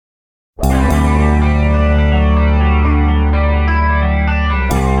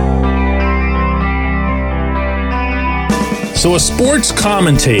So a sports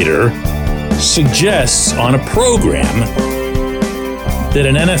commentator suggests on a program that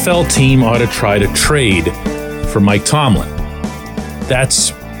an NFL team ought to try to trade for Mike Tomlin.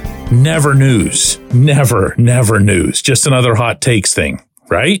 That's never news. Never news. Just another hot takes thing,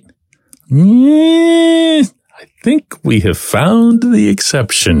 right? I think we have found the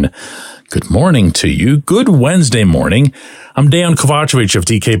exception. Good morning to you. Good Wednesday morning. I'm Dan Kovacevic of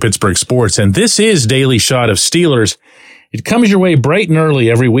DK Pittsburgh Sports, and this is Daily Shot of Steelers. It comes your way bright and early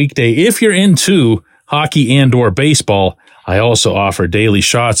every weekday. If you're into hockey and or baseball, I also offer daily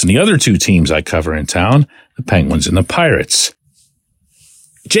shots in the other two teams I cover in town, the Penguins and the Pirates.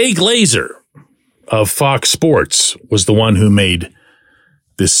 Jay Glazer of Fox Sports was the one who made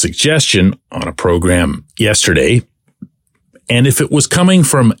this suggestion on a program yesterday. And if it was coming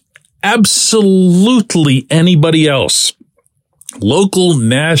from absolutely anybody else, local,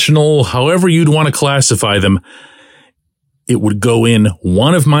 national, however you'd want to classify them, it would go in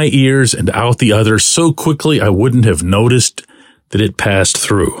one of my ears and out the other so quickly I wouldn't have noticed that it passed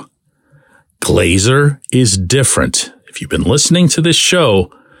through. Glazer is different. If you've been listening to this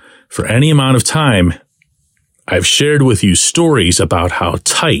show for any amount of time, I've shared with you stories about how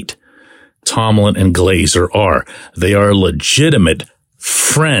tight Tomlin and Glazer are. They are legitimate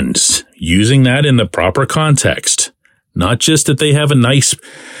friends, using that in the proper context. Not just that they have a nice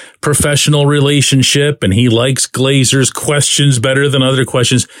professional relationship and he likes Glazer's questions better than other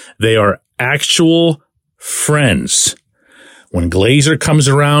questions. They are actual friends. When Glazer comes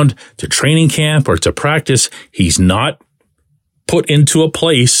around to training camp or to practice, he's not put into a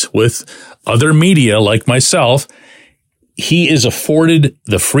place with other media like myself. He is afforded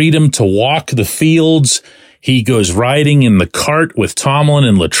the freedom to walk the fields. He goes riding in the cart with Tomlin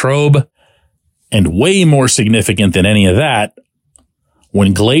and Latrobe. And way more significant than any of that,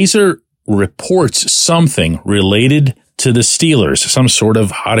 when Glazer reports something related to the Steelers, some sort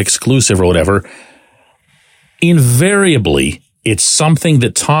of hot exclusive or whatever, invariably it's something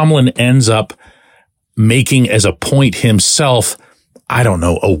that Tomlin ends up making as a point himself, I don't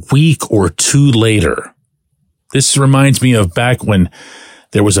know, a week or two later. This reminds me of back when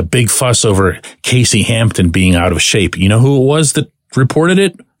there was a big fuss over Casey Hampton being out of shape. You know who it was that reported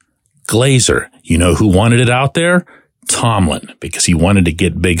it? Glazer. You know who wanted it out there? Tomlin, because he wanted to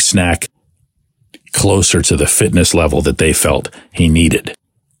get Big Snack closer to the fitness level that they felt he needed.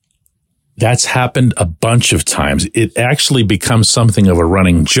 That's happened a bunch of times. It actually becomes something of a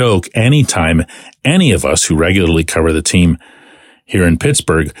running joke anytime any of us who regularly cover the team here in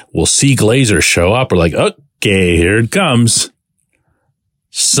Pittsburgh will see Glazer show up. We're like, okay, here it comes.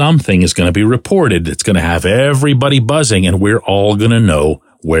 Something is going to be reported. It's going to have everybody buzzing, and we're all going to know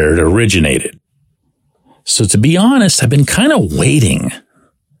where it originated. So to be honest, I've been kind of waiting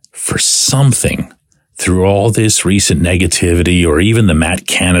for something through all this recent negativity or even the Matt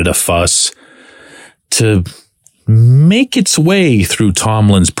Canada fuss to make its way through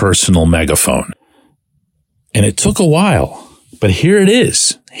Tomlin's personal megaphone. And it took a while, but here it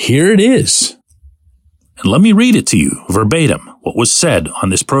is. Here it is. And let me read it to you verbatim, what was said on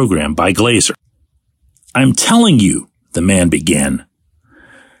this program by Glazer. I'm telling you, the man began,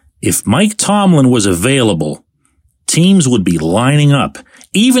 if Mike Tomlin was available, teams would be lining up.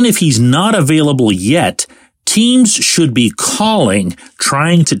 Even if he's not available yet, teams should be calling,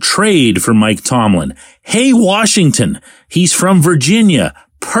 trying to trade for Mike Tomlin. Hey, Washington, he's from Virginia.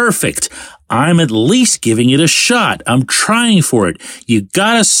 Perfect. I'm at least giving it a shot. I'm trying for it. You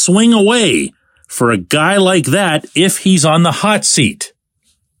gotta swing away for a guy like that if he's on the hot seat.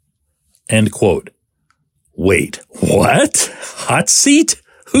 End quote. Wait, what? Hot seat?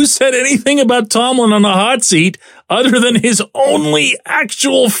 Who said anything about Tomlin on the hot seat other than his only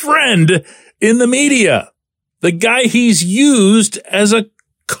actual friend in the media? The guy he's used as a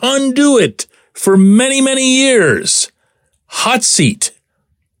conduit for many, many years. Hot seat.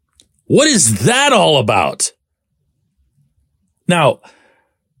 What is that all about? Now,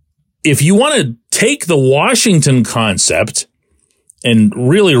 if you want to take the Washington concept and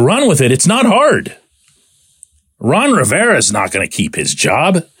really run with it, it's not hard. Ron Rivera's not going to keep his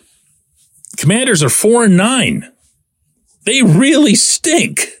job. Commanders are 4-9. They really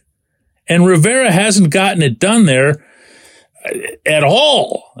stink. And Rivera hasn't gotten it done there at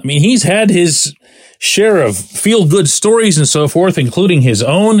all. I mean, he's had his share of feel-good stories and so forth, including his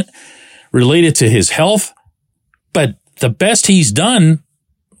own related to his health. But the best he's done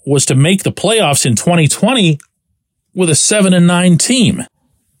was to make the playoffs in 2020 with a 7-9 team.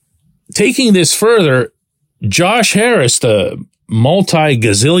 Taking this further, Josh Harris, the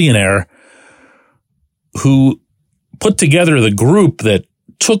multi-gazillionaire who put together the group that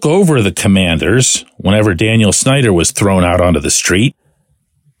took over the Commanders whenever Daniel Snyder was thrown out onto the street,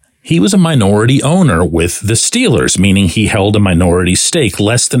 he was a minority owner with the Steelers, meaning he held a minority stake,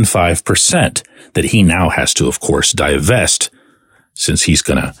 less than 5%, that he now has to, of course, divest since he's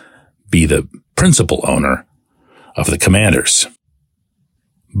going to be the principal owner of the Commanders.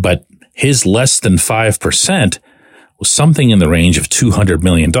 But his less than 5% was something in the range of $200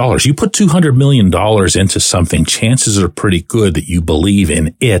 million. You put $200 million into something, chances are pretty good that you believe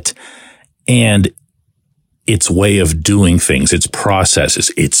in it and its way of doing things, its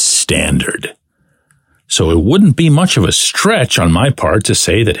processes, its standard. So it wouldn't be much of a stretch on my part to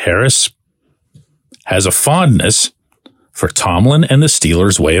say that Harris has a fondness for Tomlin and the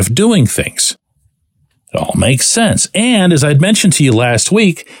Steelers' way of doing things. It all makes sense. And as I'd mentioned to you last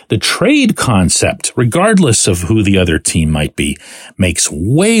week, the trade concept, regardless of who the other team might be, makes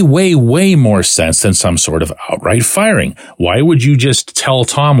way, way, way more sense than some sort of outright firing. Why would you just tell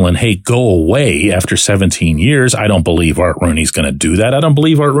Tomlin, hey, go away after 17 years? I don't believe Art Rooney's going to do that. I don't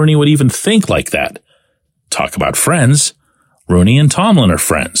believe Art Rooney would even think like that. Talk about friends. Rooney and Tomlin are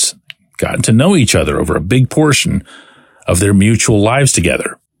friends. Gotten to know each other over a big portion of their mutual lives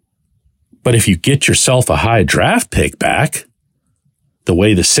together. But if you get yourself a high draft pick back, the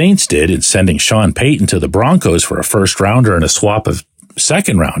way the Saints did in sending Sean Payton to the Broncos for a first rounder and a swap of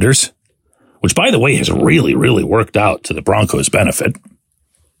second rounders, which, by the way, has really, really worked out to the Broncos' benefit,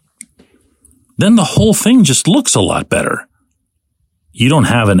 then the whole thing just looks a lot better. You don't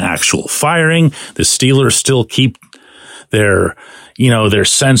have an actual firing. The Steelers still keep their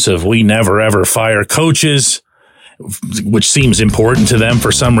sense of we never ever fire coaches, which seems important to them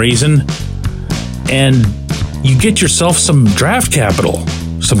for some reason. And you get yourself some draft capital,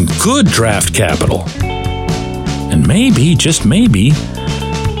 some good draft capital. And maybe, just maybe,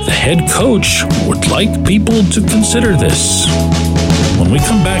 the head coach would like people to consider this. When we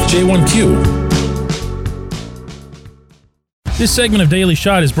come back, J1Q. This segment of Daily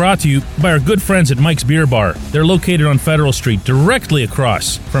Shot is brought to you by our good friends at Mike's Beer Bar. They're located on Federal Street, directly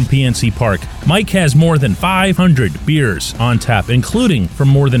across from PNC Park. Mike has more than 500 beers on tap, including from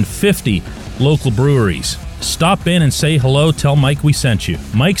more than 50 local breweries. Stop in and say hello. Tell Mike we sent you.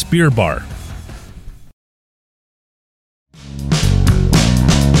 Mike's Beer Bar.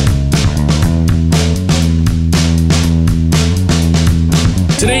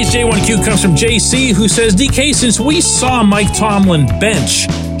 Today's J1Q comes from JC, who says, DK, since we saw Mike Tomlin bench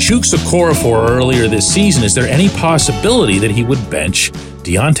Chuks Okorafor earlier this season, is there any possibility that he would bench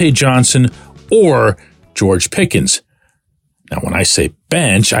Deontay Johnson or George Pickens? Now, when I say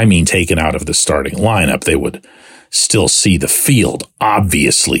bench, I mean taken out of the starting lineup. They would still see the field,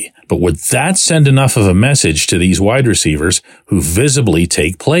 obviously. But would that send enough of a message to these wide receivers who visibly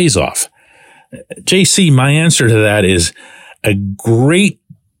take plays off? JC, my answer to that is a great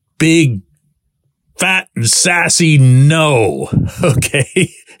big, fat, and sassy no. Okay?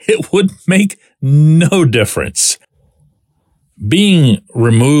 It would make no difference. Being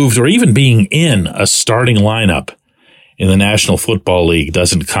removed or even being in a starting lineup in the National Football League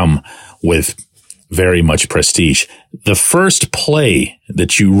doesn't come with very much prestige. The first play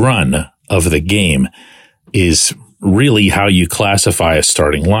that you run of the game is really how you classify a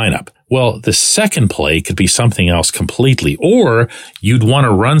starting lineup. Well, the second play could be something else completely, or you'd want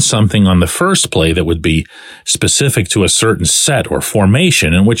to run something on the first play that would be specific to a certain set or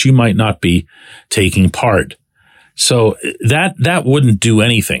formation in which you might not be taking part. So that wouldn't do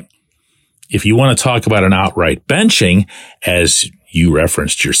anything. If you want to talk about an outright benching, as you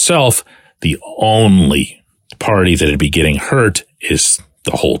referenced yourself, the only party that'd be getting hurt is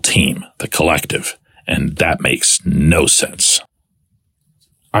the whole team, the collective, and that makes no sense.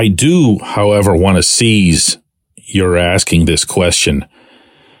 I do, however, want to seize your asking this question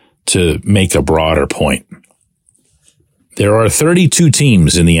to make a broader point. There are 32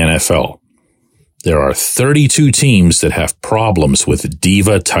 teams in the NFL. There are 32 teams that have problems with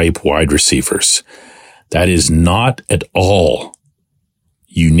diva-type wide receivers. That is not at all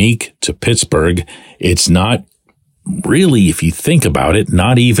unique to Pittsburgh. It's not really, if you think about it,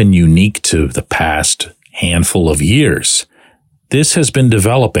 not even unique to the past handful of years. This has been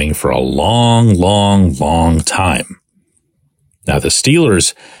developing for a long, long, long time. Now, the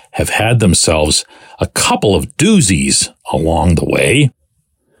Steelers have had themselves a couple of doozies along the way,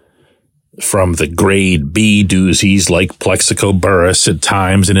 from the grade B doozies like Plexico Burress at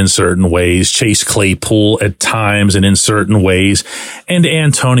times and in certain ways, Chase Claypool at times and in certain ways, and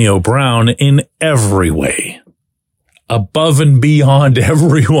Antonio Brown in every way, above and beyond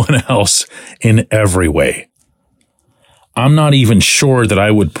everyone else in every way. I'm not even sure that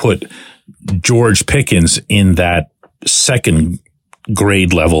I would put George Pickens in that second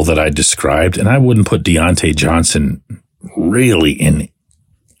grade level that I described, and I wouldn't put Deontay Johnson really in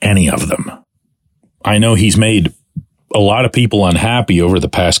any of them. I know he's made a lot of people unhappy over the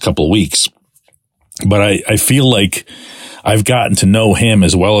past couple of weeks, but I feel like I've gotten to know him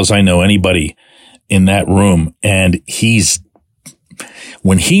as well as I know anybody in that room, and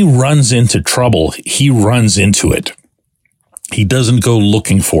when he runs into trouble, he runs into it. He doesn't go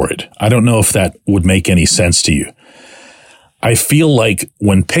looking for it. I don't know if that would make any sense to you. I feel like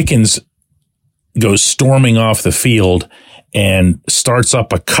when Pickens goes storming off the field and starts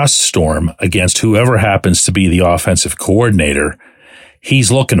up a cuss storm against whoever happens to be the offensive coordinator,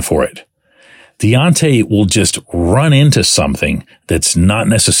 he's looking for it. Deontay will just run into something that's not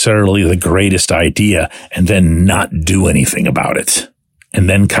necessarily the greatest idea and then not do anything about it, and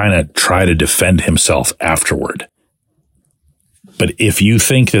then kind of try to defend himself afterward. But if you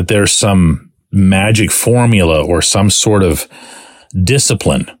think that there's some magic formula or some sort of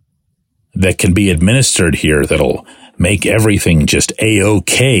discipline that can be administered here that'll make everything just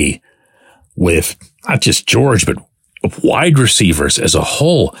A-OK with not just George, but wide receivers as a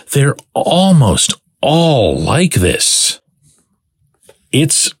whole, they're almost all like this.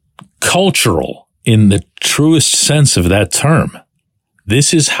 It's cultural in the truest sense of that term.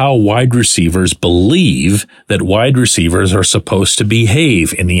 This is how wide receivers believe that wide receivers are supposed to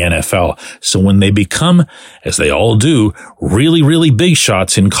behave in the NFL. So when they become, as they all do, really, really big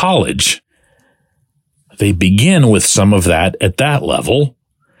shots in college, they begin with some of that at that level.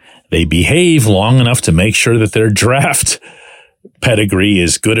 They behave long enough to make sure that their draft pedigree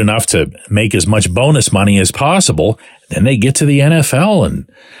is good enough to make as much bonus money as possible. Then they get to the NFL, and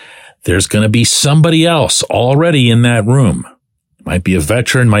there's going to be somebody else already in that room. Might be a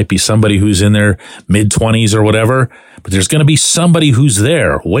veteran, might be somebody who's in their mid-20s or whatever, but there's going to be somebody who's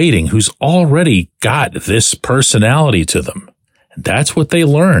there waiting, who's already got this personality to them. And that's what they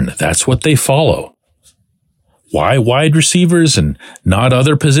learn. That's what they follow. Why wide receivers and not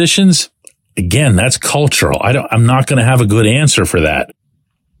other positions? Again, that's cultural. I'm not going to have a good answer for that.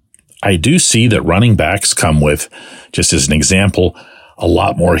 I do see that running backs come with, just as an example, a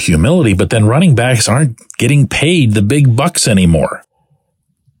lot more humility, but then running backs aren't getting paid the big bucks anymore.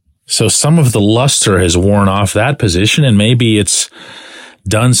 So some of the luster has worn off that position, and maybe it's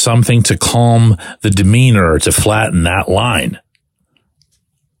done something to calm the demeanor or to flatten that line.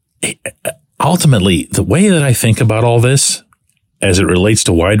 Ultimately, the way that I think about all this as it relates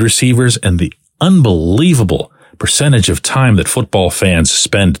to wide receivers and the unbelievable percentage of time that football fans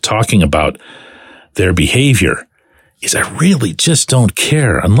spend talking about their behavior is I really just don't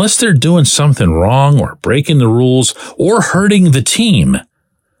care unless they're doing something wrong or breaking the rules or hurting the team.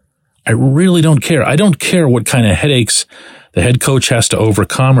 I really don't care. I don't care what kind of headaches the head coach has to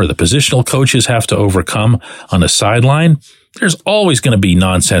overcome or the positional coaches have to overcome on a sideline. There's always going to be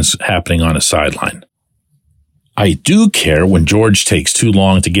nonsense happening on a sideline. I do care when George takes too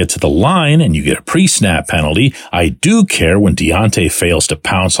long to get to the line and you get a pre-snap penalty. I do care when Deontay fails to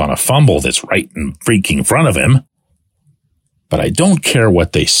pounce on a fumble that's right in freaking front of him. But I don't care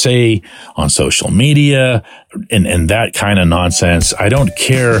what they say on social media and that kind of nonsense. I don't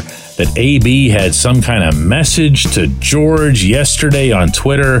care that AB had some kind of message to George yesterday on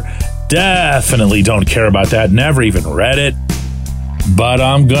Twitter. Definitely don't care about that. Never even read it. But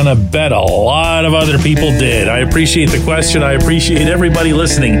I'm going to bet a lot of other people did. I appreciate the question. I appreciate everybody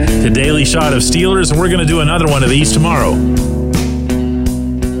listening to Daily Shot of Steelers, and we're going to do another one of these tomorrow.